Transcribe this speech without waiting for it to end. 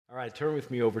right, turn with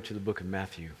me over to the book of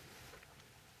Matthew.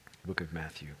 Book of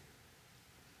Matthew.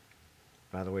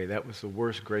 By the way, that was the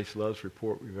worst Grace Loves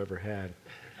report we've ever had.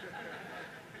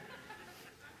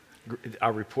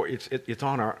 Our report, it's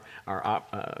on our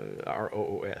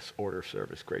OOS, Order of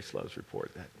Service, Grace Loves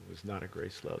report. That was not a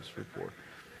Grace Loves report.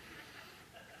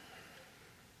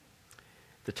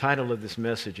 The title of this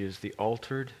message is The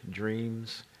Altered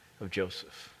Dreams of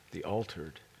Joseph. The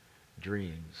Altered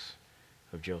Dreams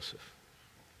of Joseph.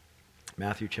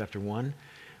 Matthew chapter 1,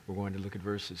 we're going to look at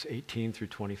verses 18 through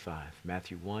 25.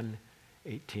 Matthew 1,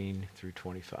 18 through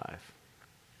 25.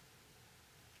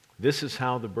 This is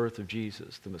how the birth of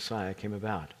Jesus, the Messiah, came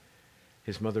about.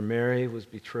 His mother Mary was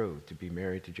betrothed to be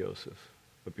married to Joseph.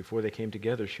 But before they came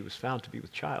together, she was found to be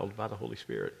with child by the Holy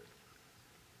Spirit.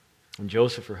 And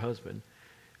Joseph, her husband,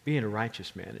 being a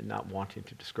righteous man and not wanting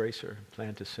to disgrace her,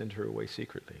 planned to send her away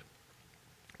secretly.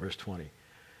 Verse 20.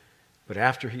 But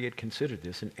after he had considered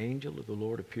this, an angel of the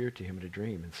Lord appeared to him in a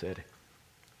dream and said,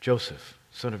 Joseph,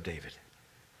 son of David,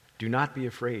 do not be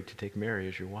afraid to take Mary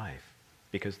as your wife,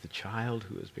 because the child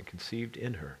who has been conceived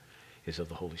in her is of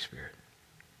the Holy Spirit.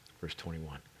 Verse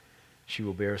 21. She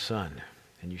will bear a son,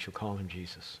 and you shall call him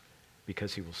Jesus,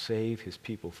 because he will save his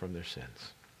people from their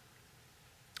sins.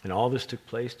 And all this took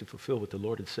place to fulfill what the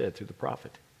Lord had said through the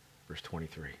prophet. Verse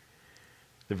 23.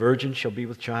 The virgin shall be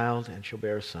with child and shall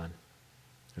bear a son,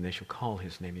 and they shall call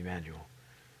his name Emmanuel,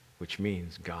 which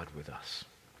means God with us.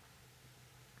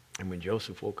 And when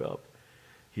Joseph woke up,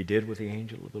 he did what the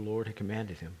angel of the Lord had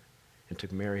commanded him, and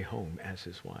took Mary home as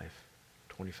his wife.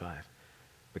 25.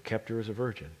 But kept her as a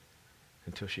virgin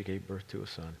until she gave birth to a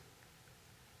son.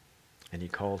 And he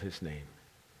called his name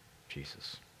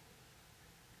Jesus.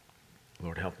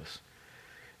 Lord, help us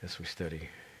as we study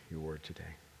your word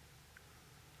today.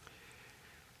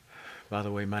 By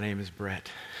the way, my name is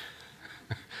Brett.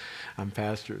 I'm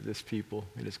pastor of this people,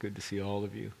 and it's good to see all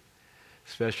of you,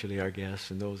 especially our guests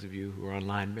and those of you who are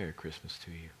online. Merry Christmas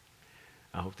to you.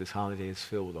 I hope this holiday is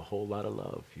filled with a whole lot of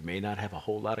love. You may not have a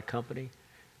whole lot of company,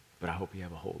 but I hope you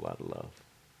have a whole lot of love.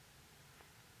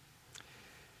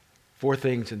 4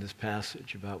 things in this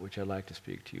passage about which I'd like to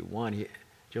speak to you. 1,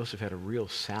 Joseph had a real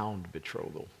sound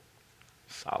betrothal,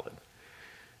 solid.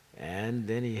 And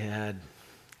then he had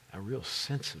a real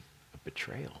sense of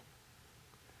betrayal,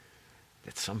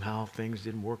 that somehow things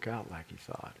didn't work out like he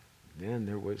thought. Then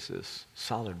there was this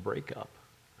solid breakup.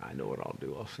 I know what I'll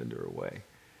do. I'll send her away.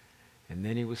 And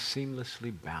then he was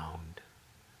seamlessly bound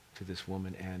to this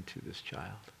woman and to this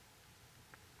child.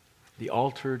 The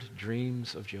altered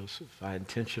dreams of Joseph. I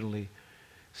intentionally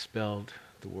spelled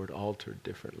the word altered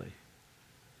differently.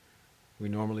 We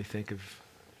normally think of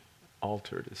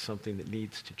altered as something that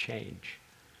needs to change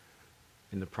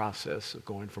in the process of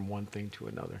going from one thing to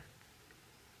another.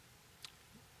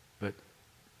 But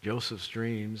Joseph's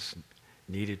dreams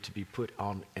needed to be put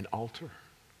on an altar.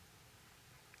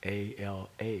 A-L-T-A-R-E-D,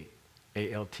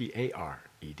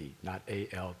 not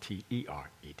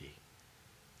A-L-T-E-R-E-D.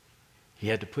 He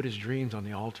had to put his dreams on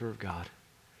the altar of God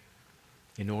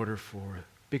in order for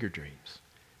bigger dreams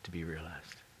to be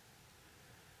realized.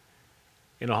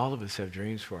 And all of us have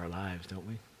dreams for our lives, don't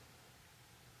we?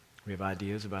 We have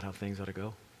ideas about how things ought to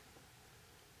go.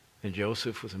 And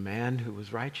Joseph was a man who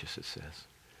was righteous, it says.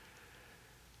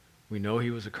 We know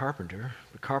he was a carpenter,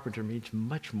 but carpenter means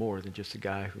much more than just a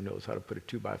guy who knows how to put a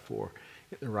 2x4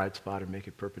 in the right spot and make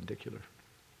it perpendicular.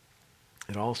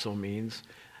 It also means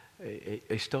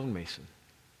a stonemason.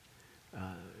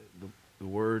 The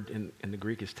word in the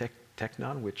Greek is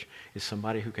teknon, which is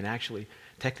somebody who can actually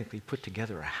technically put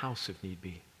together a house if need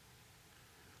be.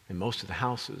 And most of the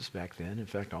houses back then, in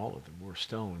fact all of them, were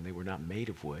stone. They were not made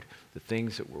of wood. The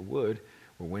things that were wood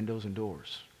were windows and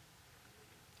doors.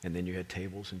 And then you had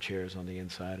tables and chairs on the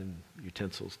inside and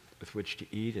utensils with which to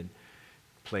eat and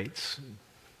plates and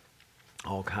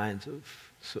all kinds of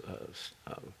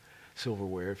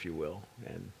silverware, if you will,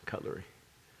 and cutlery.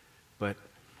 But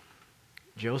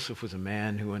Joseph was a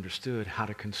man who understood how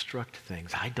to construct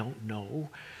things. I don't know.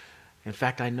 In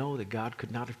fact, I know that God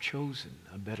could not have chosen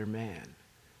a better man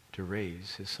to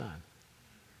raise his son.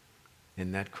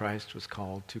 And that Christ was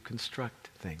called to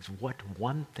construct things. What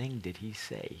one thing did he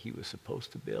say he was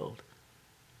supposed to build?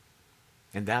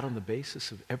 And that on the basis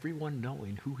of everyone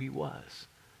knowing who he was.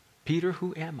 Peter,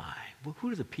 who am I? Well, who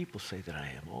do the people say that I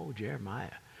am? Oh,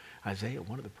 Jeremiah, Isaiah,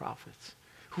 one of the prophets.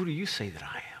 Who do you say that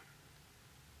I am?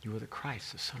 You are the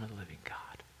Christ, the Son of the living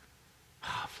God.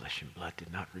 Flesh and blood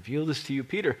did not reveal this to you,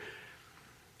 Peter.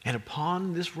 And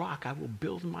upon this rock I will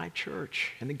build my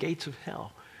church, and the gates of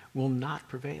hell will not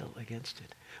prevail against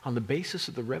it. On the basis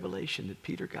of the revelation that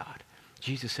Peter got,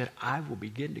 Jesus said, I will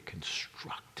begin to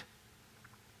construct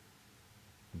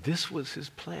This was his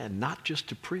plan, not just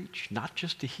to preach, not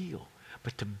just to heal,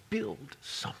 but to build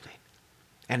something.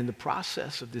 And in the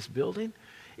process of this building,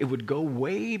 it would go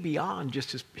way beyond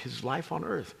just his life on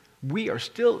earth. We are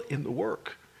still in the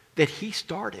work that he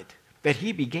started, that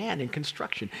he began in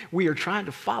construction. We are trying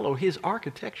to follow his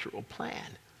architectural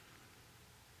plan.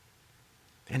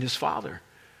 And his father,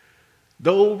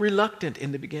 though reluctant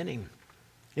in the beginning,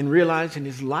 in realizing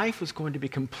his life was going to be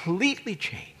completely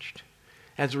changed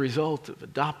as a result of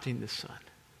adopting the son,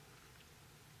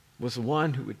 was the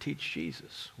one who would teach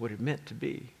Jesus what it meant to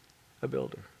be a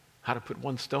builder, how to put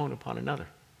one stone upon another,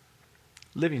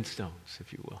 living stones,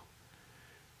 if you will,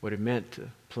 what it meant to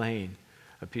plane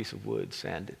a piece of wood,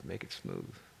 sand it, make it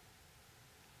smooth.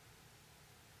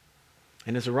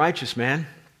 And as a righteous man,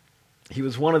 he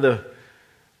was one of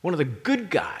the good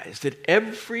guys that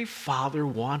every father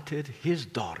wanted his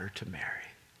daughter to marry.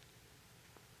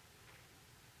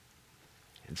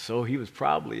 And so he was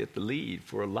probably at the lead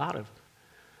for a lot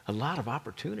of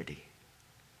opportunity.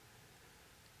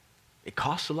 It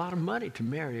cost a lot of money to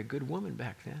marry a good woman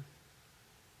back then.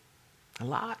 A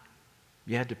lot.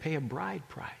 You had to pay a bride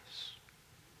price.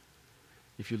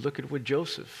 If you look at what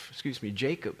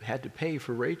Jacob had to pay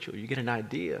for Rachel, you get an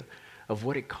idea of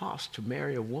what it cost to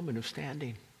marry a woman of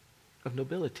standing, of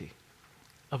nobility,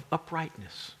 of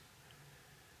uprightness.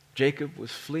 Jacob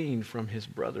was fleeing from his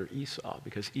brother Esau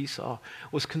because Esau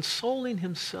was consoling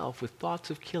himself with thoughts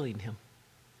of killing him.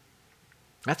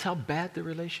 That's how bad the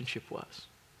relationship was.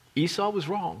 Esau was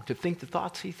wrong to think the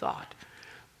thoughts he thought,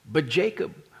 but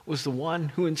Jacob was the one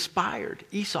who inspired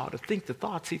Esau to think the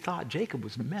thoughts he thought. Jacob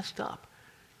was messed up.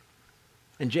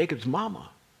 And Jacob's mama,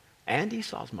 and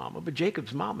Esau's mama, but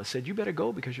Jacob's mama said, you better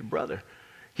go because your brother,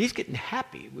 he's getting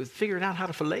happy with figuring out how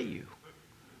to fillet you.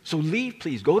 So leave,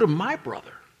 please. Go to my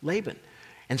brother, Laban,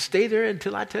 and stay there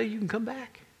until I tell you can come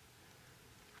back.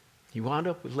 He wound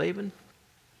up with Laban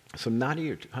some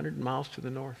 90 or 100 miles to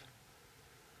the north.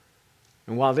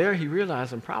 And while there, he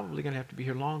realized, I'm probably going to have to be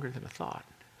here longer than I thought.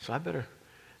 So I better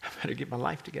get my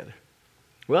life together.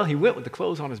 Well, he went with the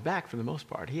clothes on his back for the most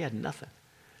part. He had nothing.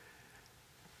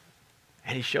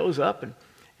 And he shows up,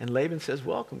 and Laban says,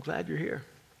 welcome, glad you're here.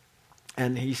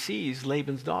 And he sees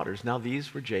Laban's daughters. Now,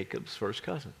 these were Jacob's first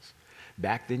cousins.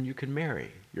 Back then, you could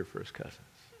marry your first cousins.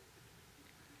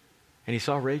 And he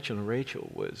saw Rachel, and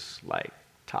Rachel was like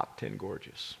top 10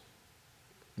 gorgeous.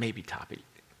 Maybe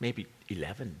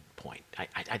 11 point.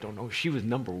 I don't know. She was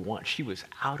number one. She was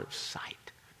out of sight.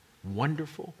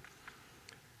 Wonderful,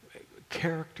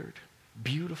 charactered,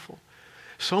 beautiful.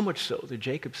 So much so that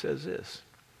Jacob says this,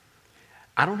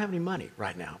 I don't have any money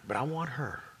right now, but I want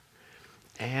her.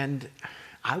 And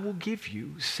I will give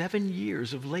you 7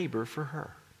 years of labor for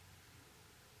her.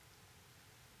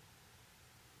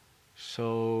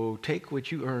 So take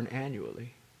what you earn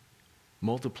annually,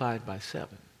 multiplied by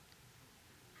 7.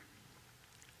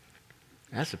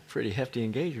 That's a pretty hefty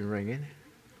engagement ring, isn't it?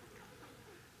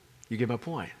 You get my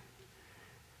point.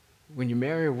 When you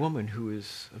marry a woman who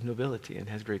is of nobility and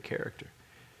has great character,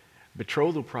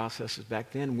 betrothal processes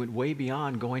back then went way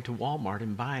beyond going to Walmart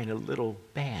and buying a little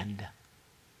band.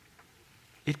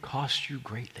 It cost you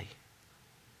greatly.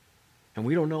 And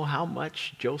we don't know how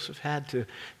much Joseph had to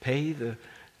pay the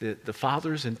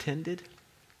fathers intended,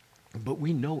 but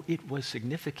we know it was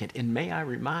significant. And may I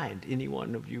remind any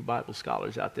one of you Bible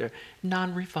scholars out there,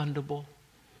 non-refundable.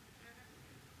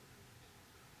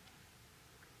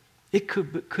 It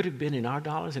could have been in our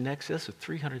dollars in excess of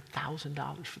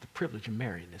 $300,000 for the privilege of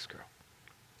marrying this girl.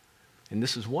 And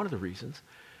this is one of the reasons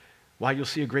why you'll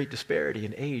see a great disparity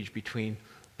in age between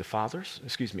the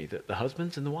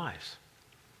husbands and the wives.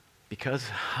 Because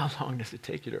how long does it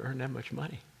take you to earn that much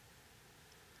money?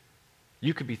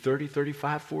 You could be 30,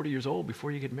 35, 40 years old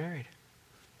before you get married.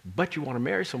 But you want to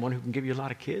marry someone who can give you a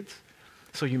lot of kids,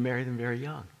 so you marry them very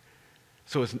young.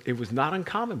 So it was not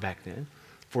uncommon back then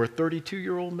for a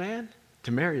 32-year-old man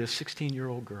to marry a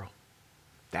 16-year-old girl.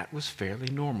 That was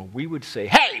fairly normal. We would say,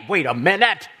 hey, wait a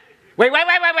minute.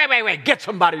 Wait. Get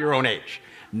somebody your own age.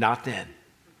 Not then.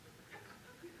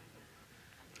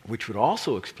 Which would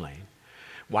also explain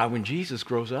why when Jesus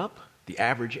grows up, the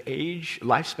average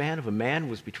lifespan of a man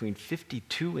was between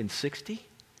 52 and 60.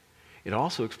 It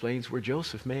also explains where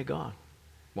Joseph may have gone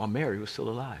while Mary was still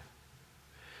alive.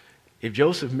 If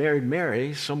Joseph married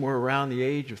Mary somewhere around the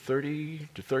age of 30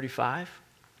 to 35,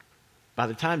 by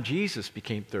the time Jesus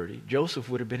became 30, Joseph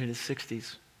would have been in his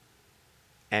 60s.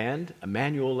 And a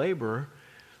manual laborer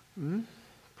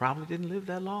probably didn't live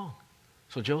that long.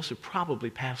 So Joseph probably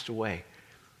passed away.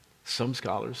 Some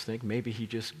scholars think maybe he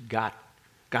just got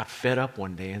fed up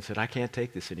one day and said, I can't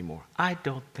take this anymore. I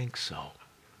don't think so.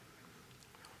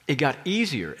 It got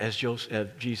easier as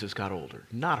Jesus got older,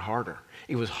 not harder.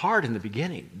 It was hard in the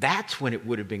beginning. That's when it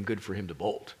would have been good for him to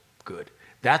bolt. Good.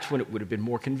 That's when it would have been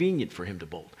more convenient for him to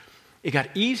bolt. It got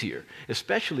easier,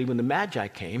 especially when the Magi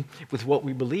came with what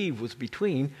we believe was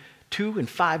between $2 and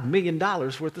 $5 million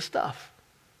worth of stuff.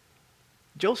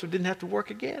 Joseph didn't have to work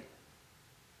again.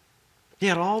 He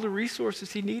had all the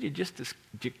resources he needed just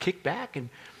to kick back and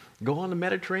go on the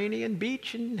Mediterranean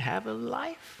beach and have a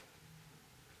life.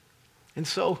 And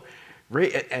so,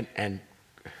 and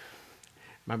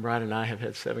my bride and I have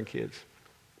had 7 kids.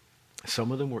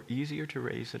 Some of them were easier to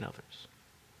raise than others.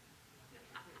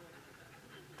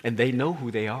 And they know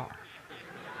who they are.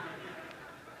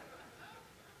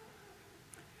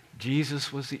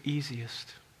 Jesus was the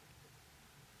easiest.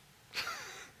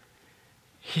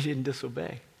 He didn't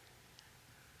disobey.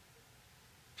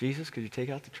 Jesus, could you take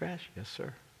out the trash? Yes,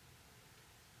 sir.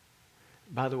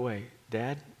 By the way,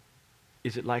 Dad,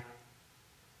 is it like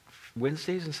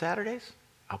Wednesdays and Saturdays?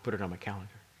 I'll put it on my calendar.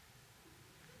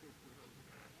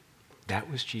 That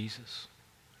was Jesus.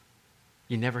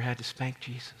 You never had to spank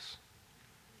Jesus.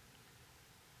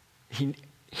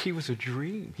 He was a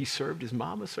dream. He served his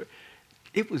mama.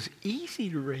 It was easy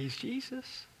to raise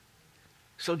Jesus.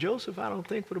 So Joseph, I don't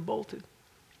think, would have bolted.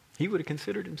 He would have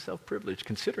considered himself privileged,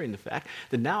 considering the fact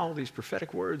that now all these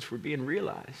prophetic words were being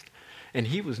realized. And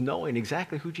he was knowing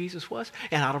exactly who Jesus was.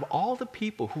 And out of all the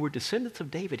people who were descendants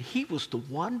of David, he was the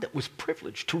one that was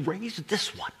privileged to raise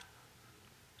this one.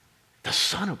 The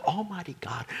Son of Almighty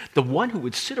God, the one who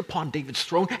would sit upon David's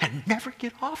throne and never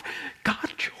get off.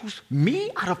 God chose me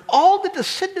out of all the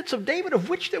descendants of David, of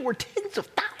which there were tens of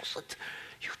thousands.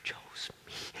 You chose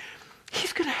me.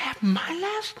 He's going to have my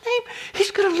last name.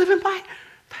 He's going to live in my...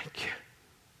 Thank you.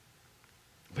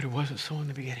 But it wasn't so in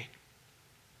the beginning.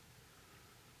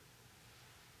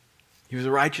 He was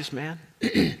a righteous man.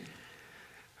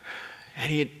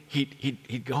 And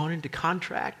he'd gone into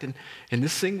contract, and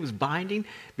this thing was binding.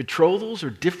 Betrothals are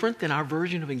different than our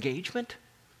version of engagement.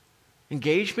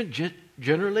 Engagement,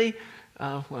 generally,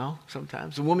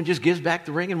 sometimes the woman just gives back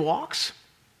the ring and walks.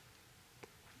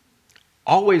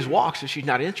 Always walks if she's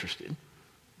not interested,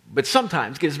 but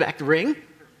sometimes gives back the ring.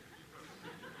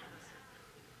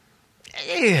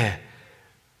 Yeah,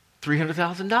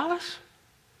 $300,000.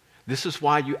 This is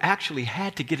why you actually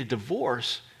had to get a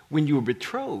divorce when you were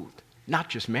betrothed, not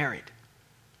just married.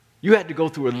 You had to go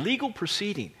through a legal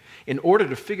proceeding in order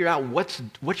to figure out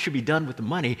what should be done with the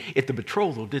money if the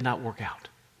betrothal did not work out.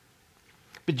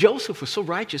 But Joseph was so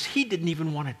righteous, he didn't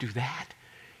even want to do that.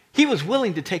 He was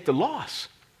willing to take the loss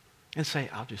and say,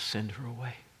 I'll just send her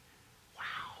away.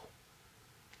 Wow.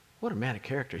 What a man of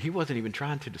character. He wasn't even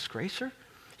trying to disgrace her.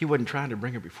 He wasn't trying to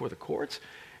bring her before the courts.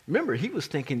 Remember, he was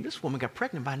thinking, this woman got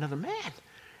pregnant by another man.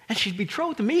 And she's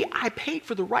betrothed to me. I paid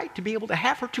for the right to be able to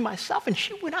have her to myself, and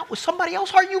she went out with somebody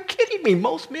else. Are you kidding me?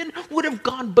 Most men would have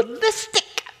gone ballistic.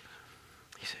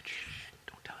 He said, shh,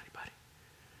 don't tell anybody.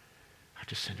 I'll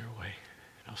just send her away,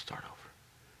 and I'll start over.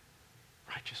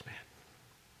 Righteous man.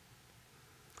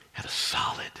 Had a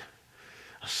solid,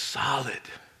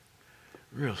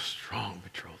 real strong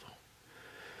betrothal.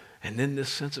 And then this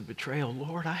sense of betrayal.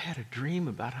 Lord, I had a dream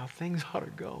about how things ought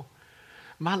to go.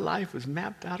 My life was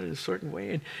mapped out in a certain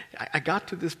way, and I got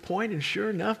to this point, and sure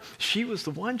enough, she was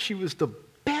the one. She was the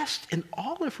best in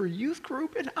all of her youth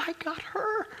group, and I got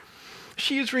her.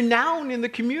 She is renowned in the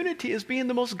community as being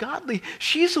the most godly.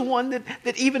 She's the one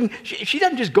that even, she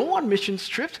doesn't just go on missions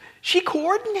trips. She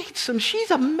coordinates them. She's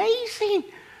amazing.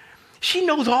 She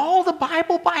knows all the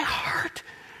Bible by heart.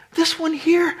 This one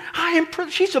here, I am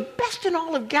privileged. She's the best in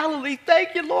all of Galilee.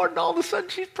 Thank you, Lord. And all of a sudden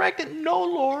she's pregnant. No,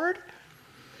 Lord.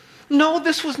 No,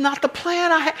 this was not the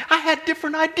plan. I had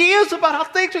different ideas about how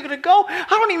things are going to go. I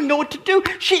don't even know what to do.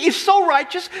 She is so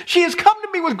righteous. She has come to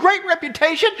me with great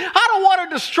reputation. I don't want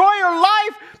to destroy her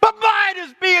life, but mine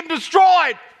is being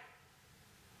destroyed.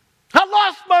 I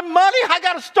lost my money. I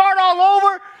got to start all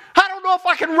over. I don't know if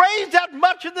I can raise that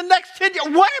much in the next 10 years.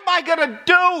 What am I going to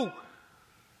do?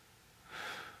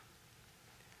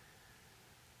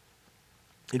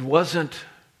 It wasn't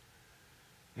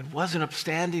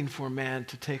upstanding for a man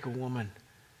to take a woman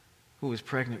who was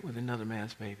pregnant with another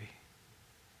man's baby.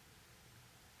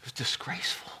 It was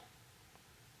disgraceful.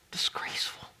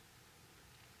 Disgraceful.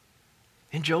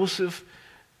 And Joseph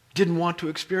didn't want to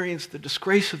experience the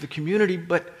disgrace of the community,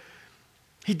 but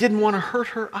he didn't want to hurt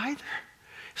her either.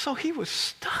 So he was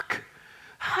stuck.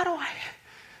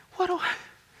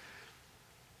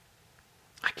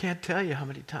 I can't tell you how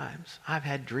many times I've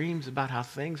had dreams about how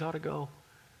things ought to go.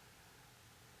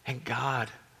 And God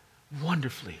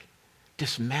wonderfully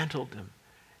dismantled them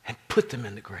and put them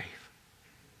in the grave.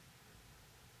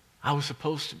 I was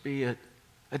supposed to be at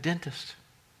a dentist.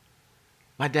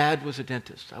 My dad was a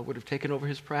dentist. I would have taken over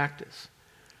his practice,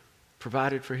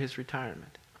 provided for his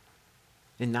retirement.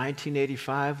 In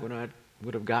 1985, when I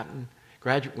would have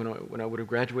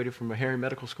graduated from Meharry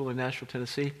Medical School in Nashville,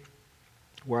 Tennessee,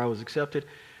 where I was accepted,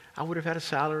 I would have had a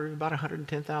salary of about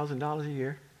 $110,000 a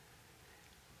year.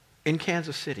 In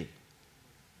Kansas City,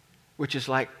 which is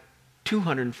like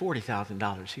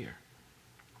 $240,000 here.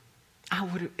 I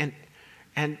would have,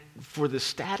 and for the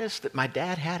status that my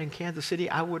dad had in Kansas City,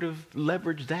 I would have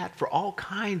leveraged that for all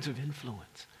kinds of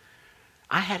influence.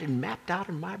 I had it mapped out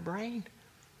in my brain.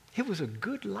 It was a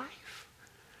good life.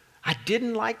 I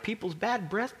didn't like people's bad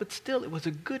breath, but still, it was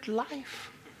a good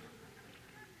life.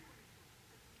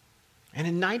 And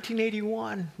in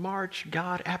 1981, March,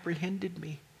 God apprehended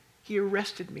me. He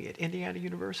arrested me at Indiana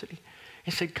University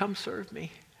and said, come serve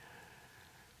me.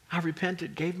 I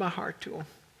repented, gave my heart to him.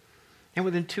 And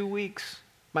within 2 weeks,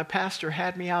 my pastor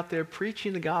had me out there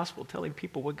preaching the gospel, telling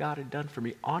people what God had done for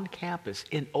me on campus,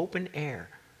 in open air,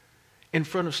 in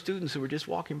front of students who were just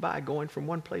walking by, going from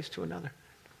one place to another.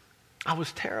 I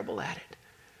was terrible at it.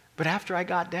 But after I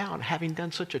got down, having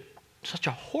done such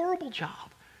a horrible job,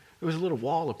 there was a little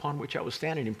wall upon which I was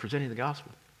standing and presenting the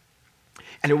gospel.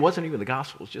 And it wasn't even the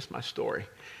gospel, it was just my story.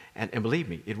 And believe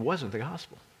me, it wasn't the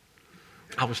gospel.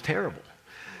 I was terrible.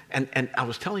 And I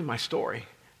was telling my story,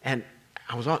 and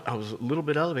I was a little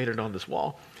bit elevated on this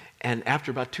wall, and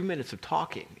after about 2 minutes of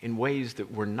talking in ways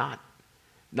that were not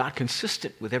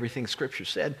consistent with everything Scripture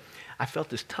said, I felt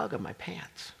this tug of my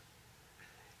pants.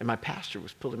 And my pastor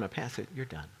was pulling my pants and said, you're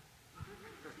done.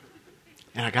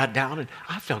 And I got down, and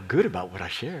I felt good about what I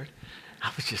shared.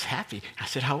 I was just happy. I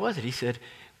said, how was it? He said,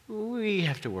 we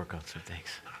have to work on some things.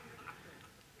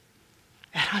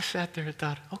 And I sat there and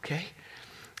thought, okay,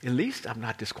 at least I'm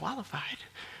not disqualified.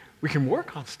 We can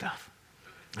work on stuff.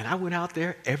 And I went out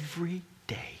there every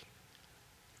day.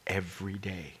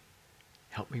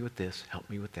 Help me with this, help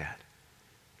me with that.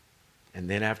 And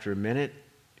then after a minute,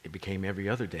 it became every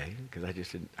other day because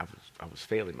I was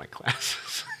failing my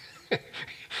classes.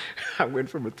 I went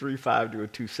from a 3.5 to a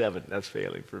 2.7. That's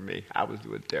failing for me. I was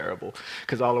doing terrible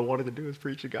because all I wanted to do was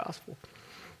preach the gospel.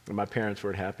 And my parents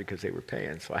weren't happy because they were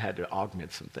paying, so I had to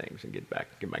augment some things and get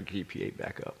my GPA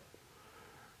back up.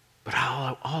 But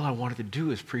all I wanted to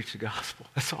do is preach the gospel.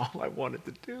 That's all I wanted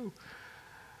to do.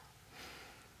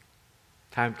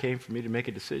 Time came for me to make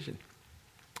a decision.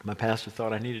 My pastor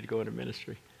thought I needed to go into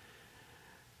ministry.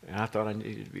 And I thought I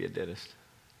needed to be a dentist.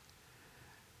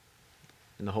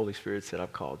 And the Holy Spirit said,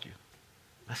 I've called you.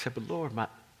 I said, but Lord, and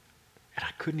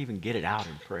I couldn't even get it out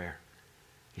in prayer.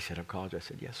 He said, I've called you. I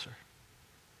said, yes, sir.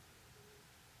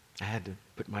 I had to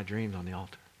put my dreams on the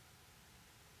altar.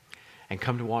 And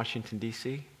come to Washington,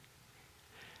 D.C.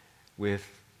 with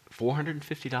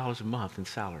 $450 a month in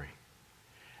salary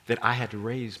that I had to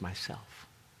raise myself.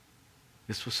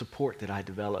 This was support that I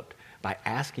developed by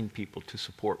asking people to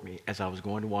support me as I was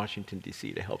going to Washington,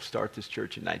 D.C. to help start this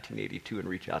church in 1982 and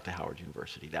reach out to Howard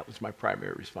University. That was my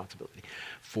primary responsibility.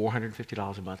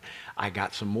 $450 a month. I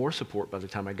got some more support by the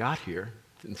time I got here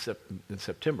in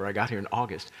September. I got here in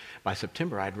August. By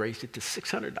September, I'd raised it to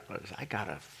 $600. I got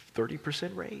a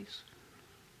 30% raise.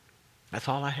 That's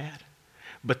all I had.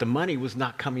 But the money was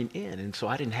not coming in, and so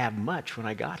I didn't have much when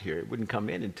I got here. It wouldn't come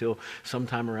in until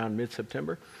sometime around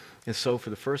mid-September. And so for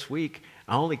the first week,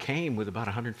 I only came with about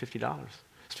 $150.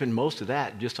 Spent most of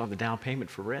that just on the down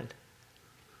payment for rent.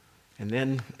 And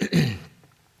then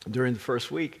during the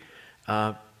first week,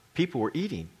 people were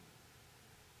eating.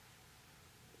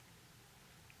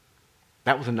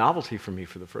 That was a novelty for me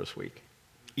for the first week,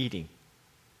 eating.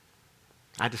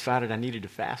 I decided I needed to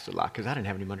fast a lot because I didn't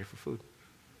have any money for food.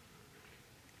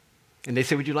 And they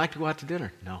said, would you like to go out to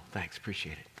dinner? No, thanks,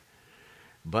 appreciate it.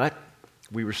 But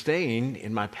we were staying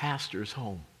in my pastor's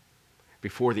home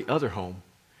before the other home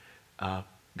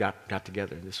got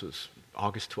together. This was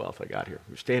August 12th I got here.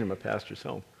 We were staying in my pastor's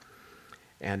home.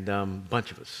 And a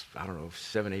bunch of us,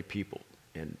 7, 8 people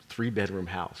in a 3-bedroom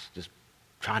house, just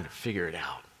trying to figure it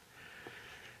out.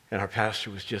 And our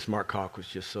pastor Mark Koch was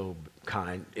just so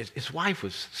kind. His wife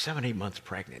was 7, 8 months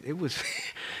pregnant.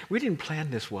 We didn't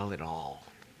plan this well at all.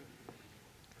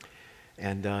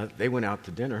 And they went out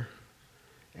to dinner,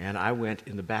 and I went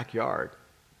in the backyard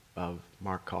of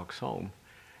Mark Koch's home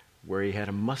where he had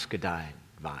a muscadine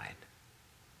vine.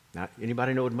 Now,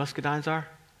 anybody know what muscadines are?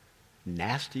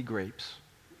 Nasty grapes.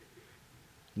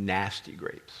 Nasty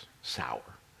grapes. Sour.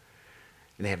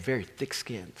 And they have very thick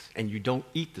skins, and you don't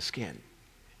eat the skin.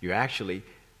 You actually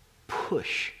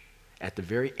push at the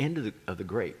very end of the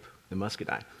grape, the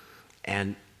muscadine,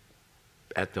 and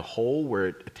at the hole where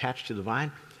it attached to the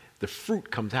vine, the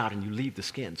fruit comes out and you leave the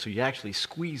skin. So you actually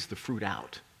squeeze the fruit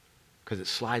out because it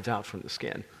slides out from the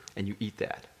skin, and you eat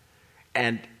that.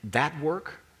 And that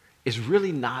work is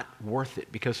really not worth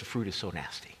it because the fruit is so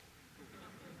nasty.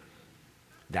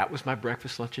 That was my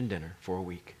breakfast, lunch, and dinner for a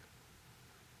week.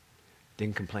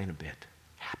 Didn't complain a bit.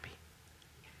 Happy.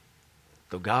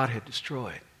 Though God had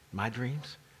destroyed my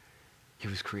dreams, he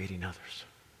was creating others.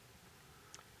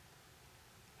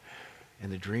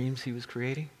 And the dreams he was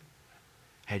creating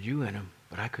had you in them,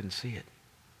 but I couldn't see it.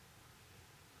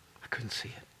 I couldn't see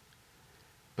it.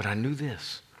 But I knew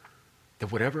this,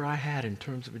 that whatever I had in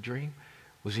terms of a dream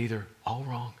was either all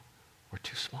wrong or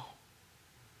too small.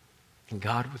 And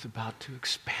God was about to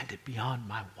expand it beyond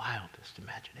my wildest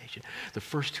imagination. The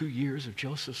first 2 years of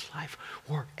Joseph's life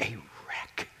were a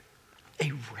wreck.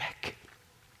 A wreck.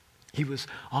 He was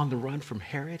on the run from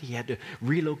Herod. He had to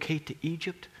relocate to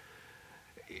Egypt.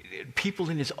 People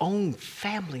in his own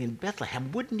family in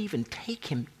Bethlehem wouldn't even take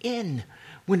him in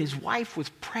when his wife was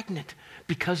pregnant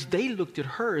because they looked at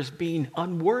her as being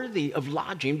unworthy of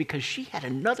lodging because she had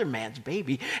another man's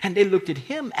baby, and they looked at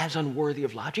him as unworthy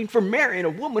of lodging for marrying a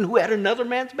woman who had another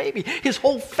man's baby. His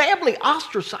whole family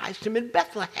ostracized him in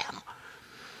Bethlehem.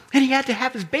 And he had to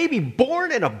have his baby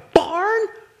born in a barn?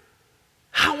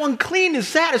 How unclean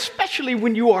is that, especially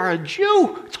when you are a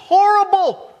Jew? It's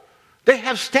horrible. They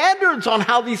have standards on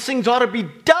how these things ought to be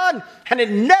done, and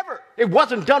it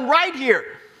wasn't done right here.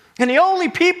 And the only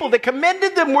people that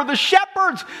commended them were the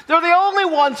shepherds. They're the only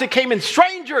ones that came in,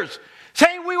 strangers,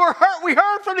 saying, we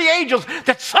heard from the angels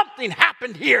that something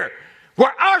happened here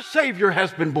where our Savior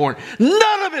has been born.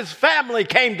 None of his family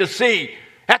came to see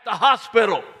at the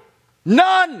hospital.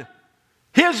 None.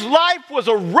 His life was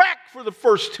a wreck for the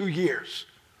first 2 years.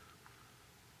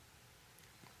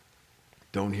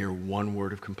 Don't hear one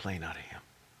word of complaint out of him.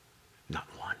 Not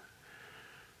one.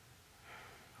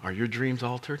 Are your dreams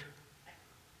altered?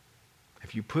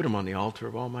 Have you put them on the altar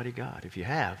of Almighty God? If you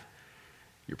have,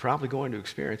 you're probably going to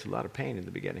experience a lot of pain in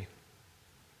the beginning.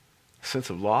 A sense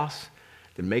of loss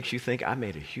that makes you think, I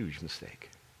made a huge mistake.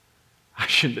 I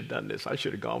shouldn't have done this. I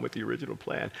should have gone with the original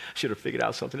plan. I should have figured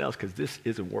out something else because this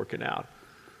isn't working out.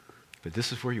 But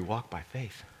this is where you walk by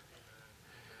faith.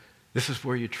 This is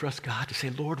where you trust God to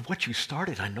say, Lord, what you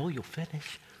started, I know you'll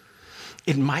finish.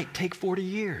 It might take 40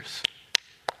 years.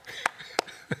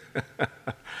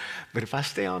 But if I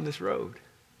stay on this road,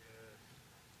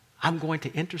 I'm going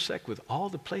to intersect with all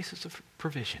the places of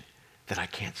provision that I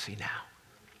can't see now.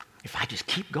 If I just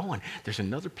keep going, there's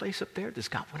another place up there that's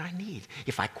got what I need.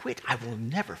 If I quit, I will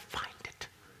never find it.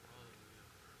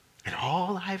 And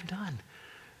all I've done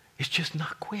is just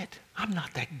not quit. I'm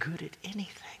not that good at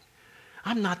anything.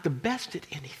 I'm not the best at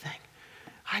anything.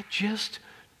 I just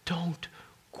don't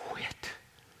quit.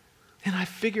 And I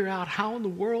figure out how in the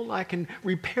world I can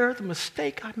repair the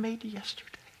mistake I made yesterday.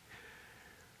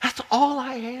 That's all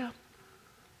I am.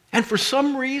 And for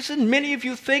some reason, many of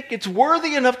you think it's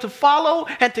worthy enough to follow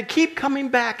and to keep coming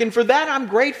back. And for that, I'm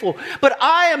grateful. But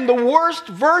I am the worst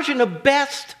version of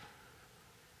best.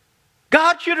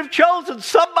 God should have chosen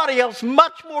somebody else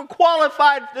much more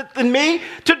qualified than me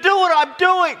to do what I'm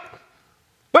doing.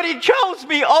 But he chose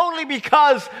me only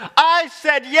because I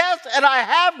said yes, and I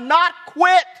have not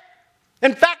quit.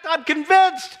 In fact, I'm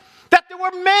convinced that there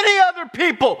were many other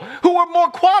people who were more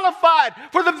qualified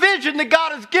for the vision that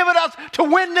God has given us to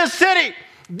win this city.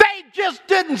 They just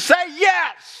didn't say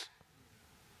yes.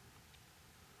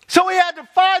 So he had to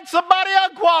find somebody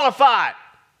unqualified,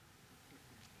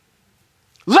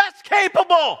 less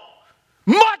capable,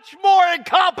 much more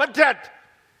incompetent.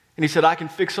 And he said, I can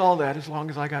fix all that as long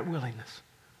as I got willingness.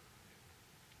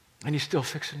 And he's still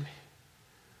fixing me.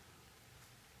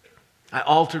 I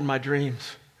altered my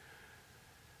dreams.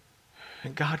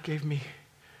 And God gave me.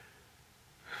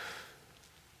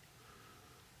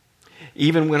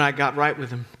 Even when I got right with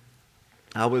him,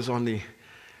 I was on the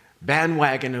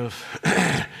bandwagon of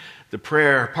the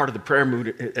prayer. Part of the prayer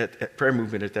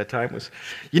movement at that time was,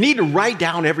 you need to write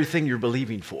down everything you're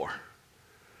believing for.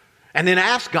 And then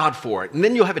ask God for it. And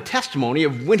then you'll have a testimony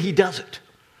of when he does it.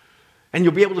 And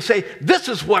you'll be able to say, this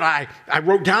is what I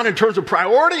wrote down in terms of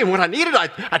priority and what I needed.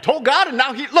 I told God, and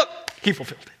now he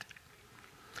fulfilled it.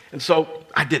 And so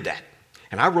I did that.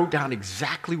 And I wrote down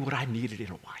exactly what I needed in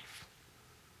a wife.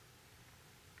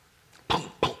 Boom,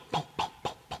 boom, boom, boom,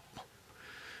 boom, boom, boom.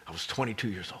 I was 22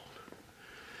 years old.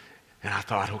 And I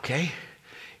thought, okay,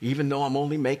 even though I'm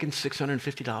only making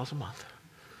 $650 a month,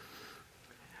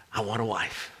 I want a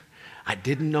wife. I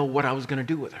didn't know what I was going to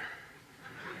do with her.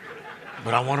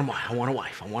 But I want a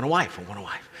wife.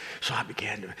 So I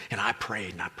began to, and I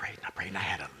prayed, and I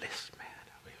had a list, man.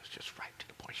 It was just right to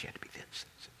the point. She had to be this.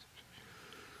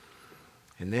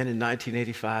 And then in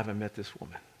 1985, I met this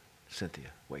woman, Cynthia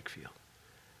Wakefield.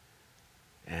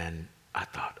 And I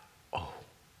thought, oh,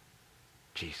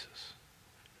 Jesus,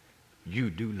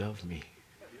 you do love me.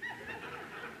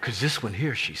 Because this one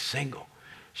here, she's single.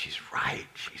 She's right.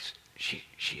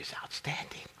 She is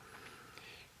outstanding.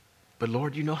 But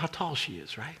Lord, you know how tall she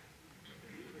is, right?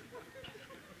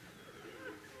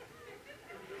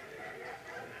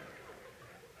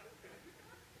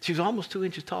 She was almost 2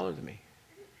 inches taller than me.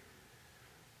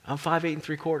 I'm 5'8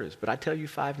 3/4, but I tell you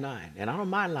 5'9", and I don't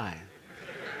mind lying.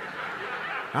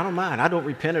 I don't mind. I don't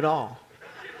repent at all.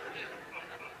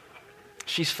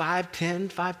 She's 5'10",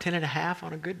 5'10 and a half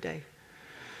on a good day.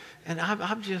 And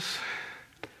I'm just,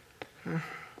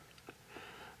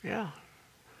 yeah.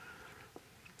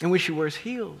 And when she wears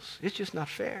heels, it's just not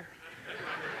fair.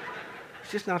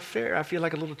 It's just not fair. I feel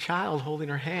like a little child holding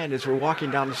her hand as we're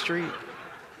walking down the street.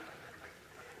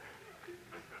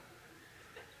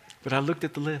 But I looked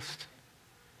at the list.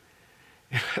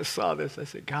 And I saw this. I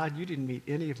said, God, you didn't meet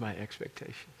any of my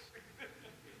expectations.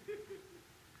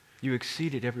 You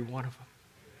exceeded every one of them.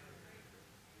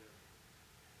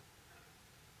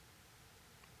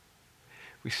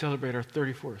 We celebrate our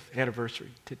 34th anniversary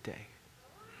today.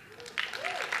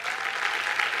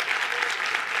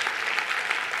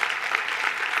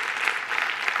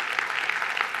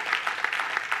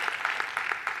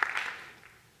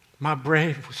 My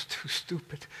brain was too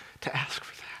stupid to ask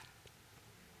for that.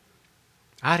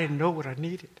 I didn't know what I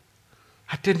needed.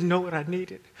 I didn't know what I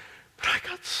needed. But I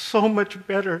got so much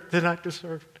better than I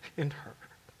deserved in her.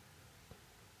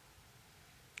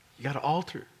 You got to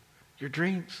alter your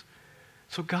dreams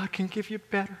so God can give you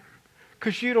better.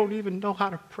 Because you don't even know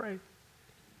how to pray.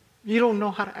 You don't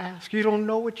know how to ask. You don't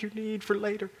know what you need for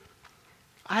later.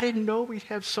 I didn't know we'd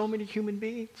have so many human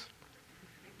beings.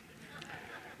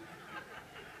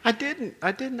 I didn't.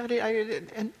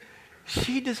 And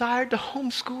she desired to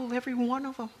homeschool every one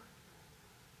of them.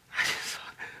 I just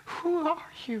thought, who are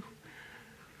you?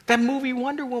 That movie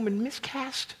Wonder Woman,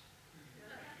 miscast.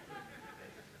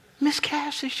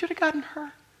 Miscast. They should have gotten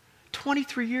her.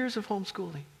 23 years of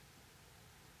homeschooling.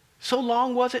 So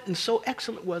long was it and so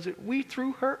excellent was it, we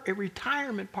threw her a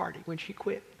retirement party when she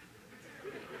quit.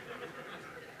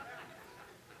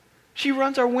 She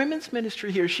runs our women's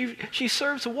ministry here. She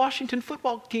serves the Washington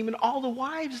football team and all the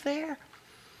wives there.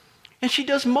 And she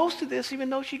does most of this, even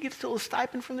though she gets still a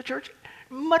stipend from the church,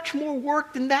 much more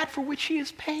work than that for which she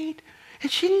is paid.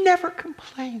 And she never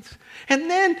complains. And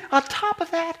then, on top of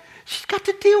that, she's got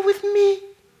to deal with me.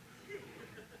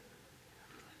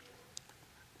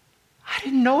 I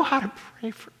didn't know how to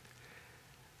pray for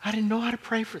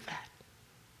that.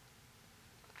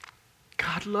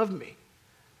 God loved me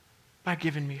by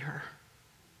giving me her.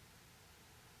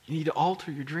 You need to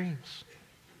alter your dreams.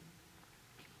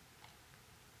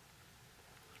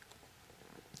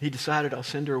 He decided, I'll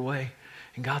send her away.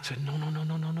 And God said, no,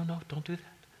 don't do that.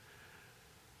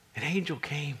 An angel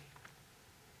came.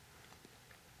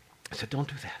 I said, don't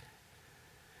do that.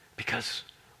 Because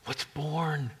what's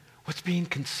being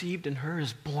conceived in her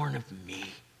is born of me.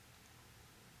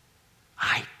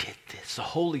 I did this. The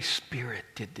Holy Spirit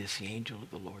did this, the angel of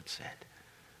the Lord said.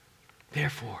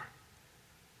 Therefore,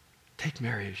 take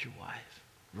Mary as your wife.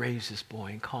 Raise this boy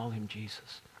and call him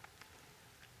Jesus.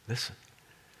 Listen.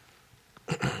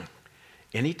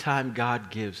 Anytime God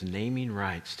gives naming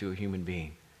rights to a human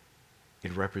being,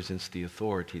 it represents the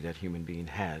authority that human being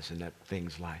has in that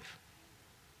thing's life.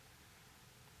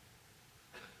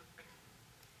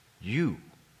 You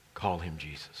call him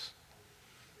Jesus.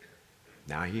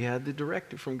 Now, he had the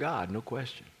directive from God, no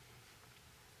question.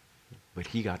 But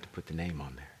he got to put the name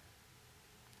on there,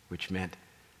 which meant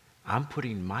I'm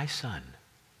putting my son,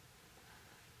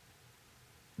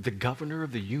 the governor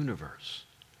of the universe,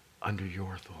 under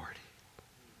your authority.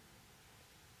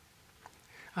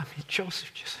 I mean,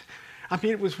 Joseph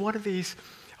it was one of these,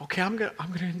 okay, I'm gonna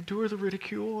endure the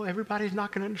ridicule. Everybody's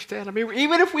not gonna understand. I mean,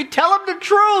 even if we tell them the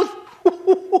truth,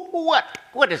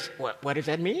 what does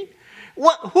that mean?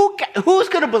 Who's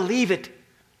gonna believe it?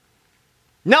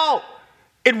 No,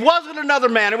 it wasn't another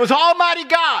man. It was Almighty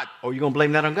God. Oh, you're gonna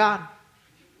blame that on God?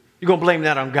 You're gonna blame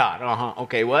that on God?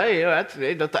 Okay, well, yeah,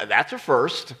 that's a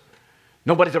first.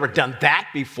 Nobody's ever done that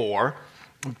before.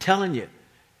 I'm telling you,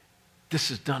 this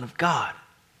is done of God.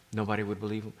 Nobody would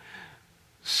believe him.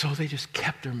 So they just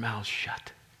kept their mouths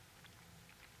shut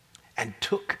and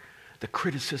took the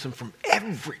criticism from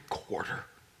every quarter,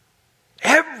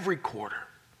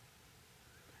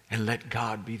 and let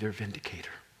God be their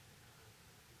vindicator.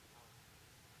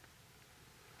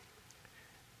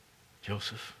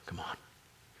 Joseph, come on.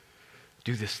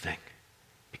 Do this thing,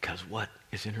 because what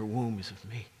is in her womb is of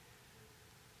me.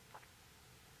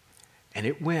 And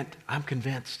it went, I'm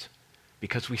convinced,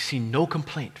 because we see no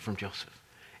complaint from Joseph.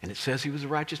 And it says he was a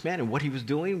righteous man, and what he was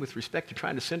doing with respect to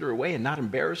trying to send her away and not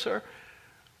embarrass her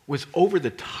was over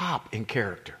the top in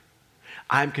character.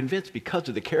 I'm convinced because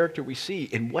of the character we see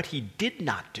in what he did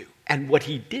not do and what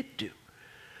he did do.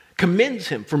 Commends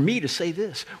him for me to say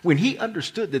this. When he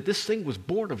understood that this thing was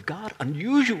born of God,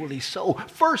 unusually so,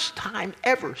 first time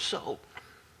ever so,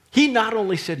 he not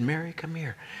only said, Mary, come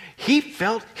here. He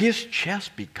felt his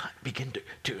chest begin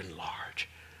to enlarge.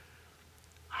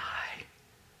 I,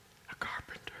 a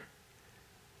carpenter,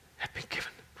 have been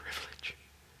given the privilege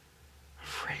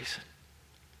of raising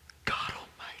God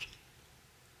Almighty.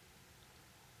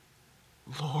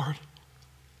 Lord,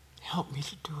 help me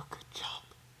to do a good job.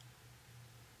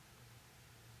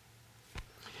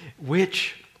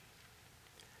 Which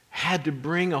had to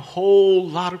bring a whole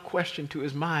lot of question to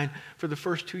his mind for the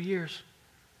first 2 years.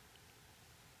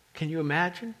 Can you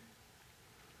imagine?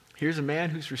 Here's a man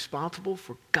who's responsible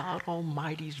for God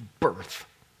Almighty's birth.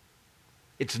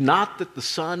 It's not that the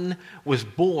son was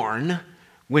born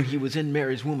when he was in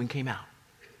Mary's womb and came out.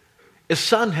 A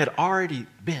son had already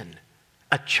been.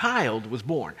 A child was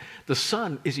born. The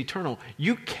son is eternal.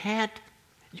 You can't,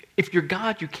 if you're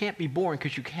God, you can't be born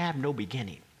because you have no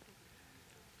beginning.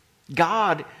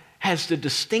 God has the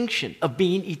distinction of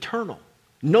being eternal.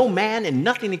 No man and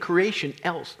nothing in creation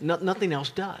else, nothing else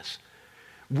does.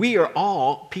 We are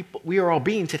all people, we are all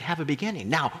beings that have a beginning.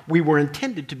 Now, we were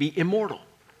intended to be immortal.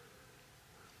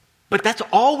 But that's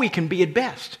all we can be at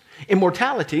best.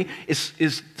 Immortality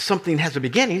is something that has a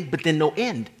beginning, but then no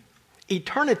end.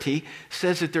 Eternity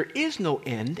says that there is no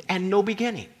end and no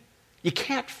beginning. You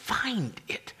can't find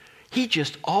it. He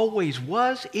just always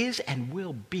was, is, and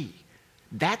will be.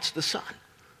 That's the Son.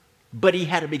 But he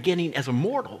had a beginning as a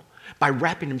mortal by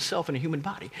wrapping himself in a human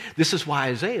body. This is why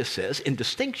Isaiah says, in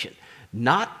distinction,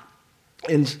 not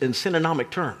in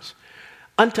synonymic terms,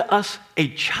 unto us a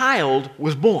child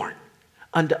was born,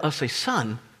 unto us a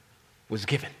son was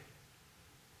given.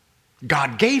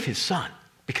 God gave his son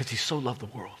because he so loved the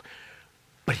world,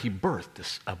 but he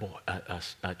birthed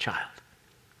a child.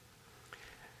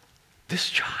 This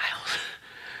child,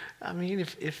 I mean,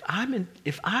 if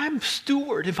I'm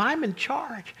steward, if I'm in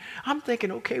charge, I'm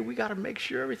thinking, okay, we got to make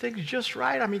sure everything's just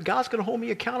right. I mean, God's going to hold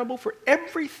me accountable for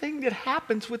everything that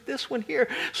happens with this one here.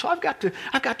 So I've got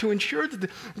to ensure that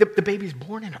the baby's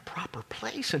born in a proper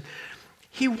place. And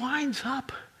he winds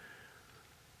up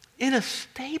in a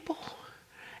stable.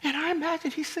 And I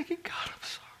imagine he's thinking, God, I'm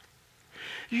sorry.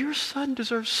 Your son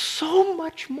deserves so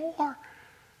much more.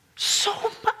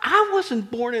 I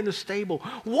wasn't born in a stable.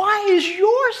 Why is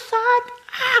your son?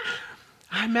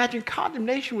 I imagine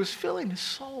condemnation was filling his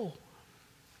soul.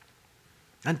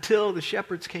 Until the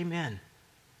shepherds came in,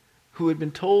 who had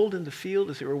been told in the field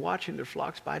as they were watching their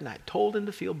flocks by night, told in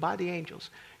the field by the angels,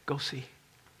 go see.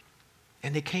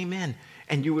 And they came in,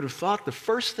 and you would have thought the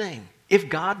first thing, if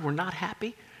God were not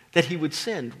happy, that he would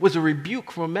send was a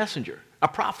rebuke from a messenger, a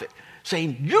prophet,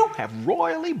 saying, you have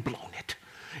royally blown it.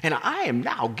 And I am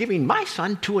now giving my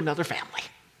son to another family.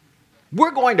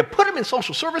 We're going to put him in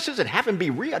social services and have him be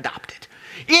readopted.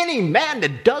 Any man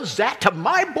that does that to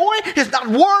my boy is not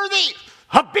worthy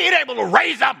of being able to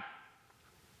raise him.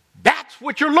 That's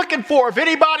what you're looking for if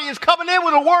anybody is coming in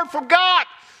with a word from God.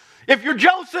 If you're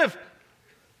Joseph.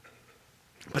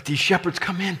 But these shepherds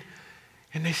come in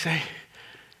and they say,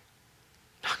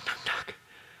 knock, knock, knock.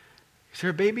 Is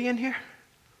there a baby in here?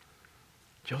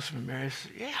 Joseph and Mary say,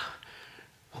 yeah.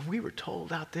 Well, we were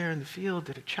told out there in the field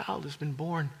that a child has been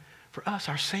born for us,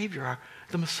 our Savior,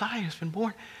 the Messiah has been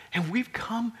born, and we've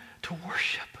come to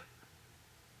worship.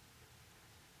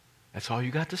 That's all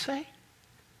you got to say?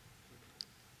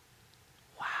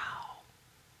 Wow.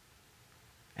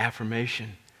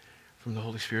 Affirmation from the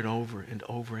Holy Spirit over and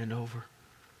over and over.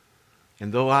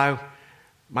 And though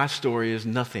my story is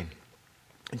nothing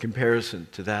in comparison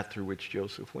to that through which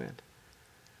Joseph went,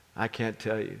 I can't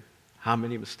tell you how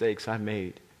many mistakes I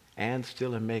made and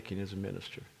still am making as a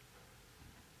minister.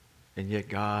 And yet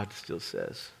God still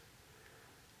says,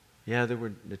 yeah, there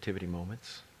were nativity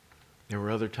moments. There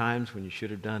were other times when you should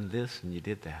have done this and you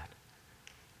did that.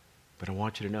 But I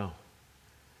want you to know,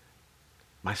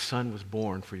 my son was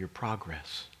born for your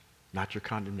progress, not your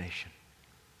condemnation.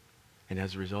 And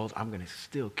as a result, I'm going to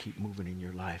still keep moving in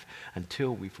your life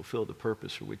until we fulfill the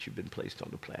purpose for which you've been placed on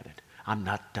the planet. I'm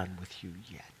not done with you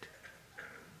yet.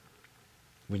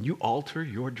 When you alter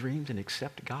your dreams and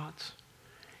accept God's,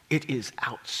 it is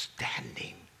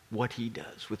outstanding what he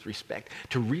does with respect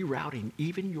to rerouting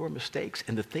even your mistakes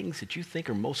and the things that you think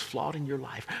are most flawed in your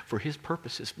life for his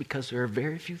purposes, because there are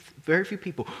very few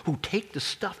people who take the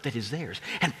stuff that is theirs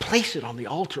and place it on the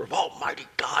altar of Almighty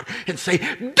God and say,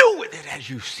 do with it as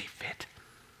you see fit.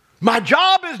 My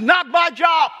job is not my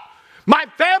job. My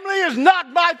family is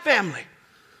not my family.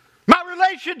 My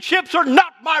relationships are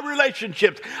not my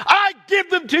relationships. I give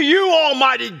them to you,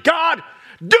 Almighty God.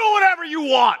 Do whatever you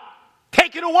want.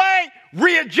 Take it away,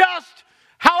 readjust,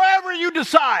 however you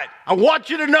decide. I want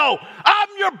you to know I'm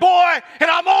your boy and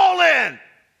I'm all in.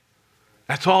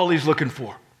 That's all he's looking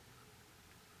for.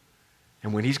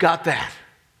 And when he's got that,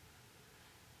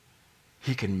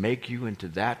 he can make you into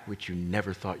that which you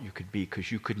never thought you could be,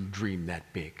 because you couldn't dream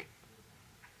that big.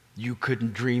 You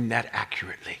couldn't dream that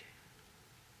accurately.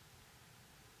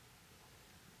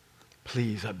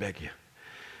 Please, I beg you,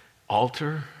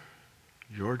 alter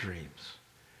your dreams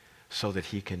so that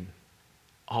he can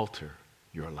alter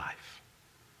your life.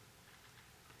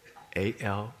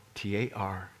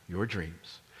 A-L-T-A-R, your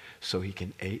dreams, so he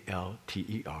can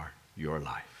A-L-T-E-R, your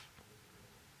life.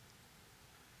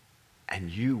 And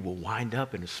you will wind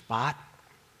up in a spot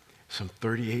some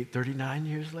 38, 39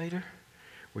 years later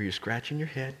where you're scratching your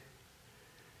head,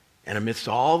 and amidst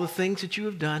all the things that you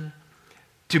have done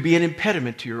to be an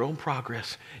impediment to your own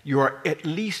progress, you are at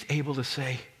least able to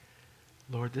say,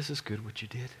 Lord, this is good what you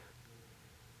did.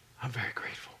 I'm very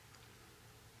grateful.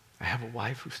 I have a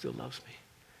wife who still loves me.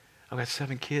 I've got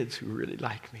 7 kids who really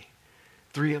like me.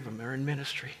 3 of them are in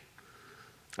ministry.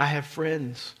 I have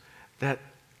friends that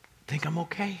think I'm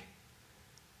okay,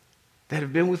 that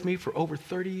have been with me for over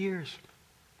 30 years.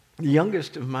 The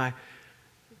youngest of my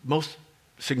most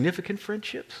significant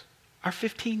friendships are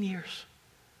 15 years.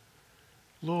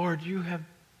 Lord, you have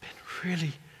been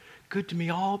really good to me,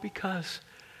 all because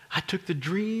I took the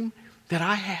dream that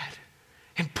I had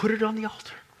and put it on the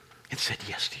altar and said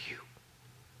yes to you.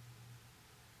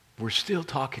 We're still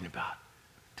talking about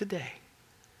today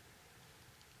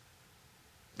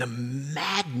the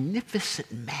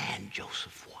magnificent man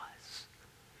Joseph was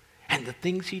and the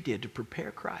things he did to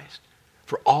prepare Christ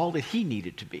for all that he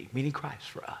needed to be, meaning Christ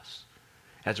for us,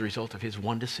 as a result of his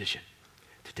one decision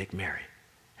to take Mary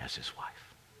as his wife.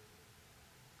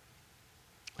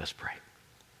 Let's pray.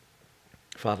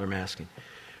 Father, I'm asking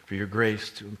for your grace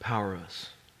to empower us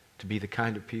to be the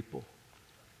kind of people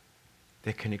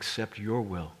that can accept your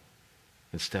will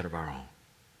instead of our own.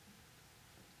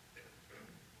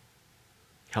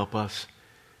 Help us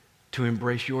to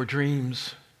embrace your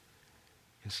dreams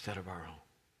instead of our own.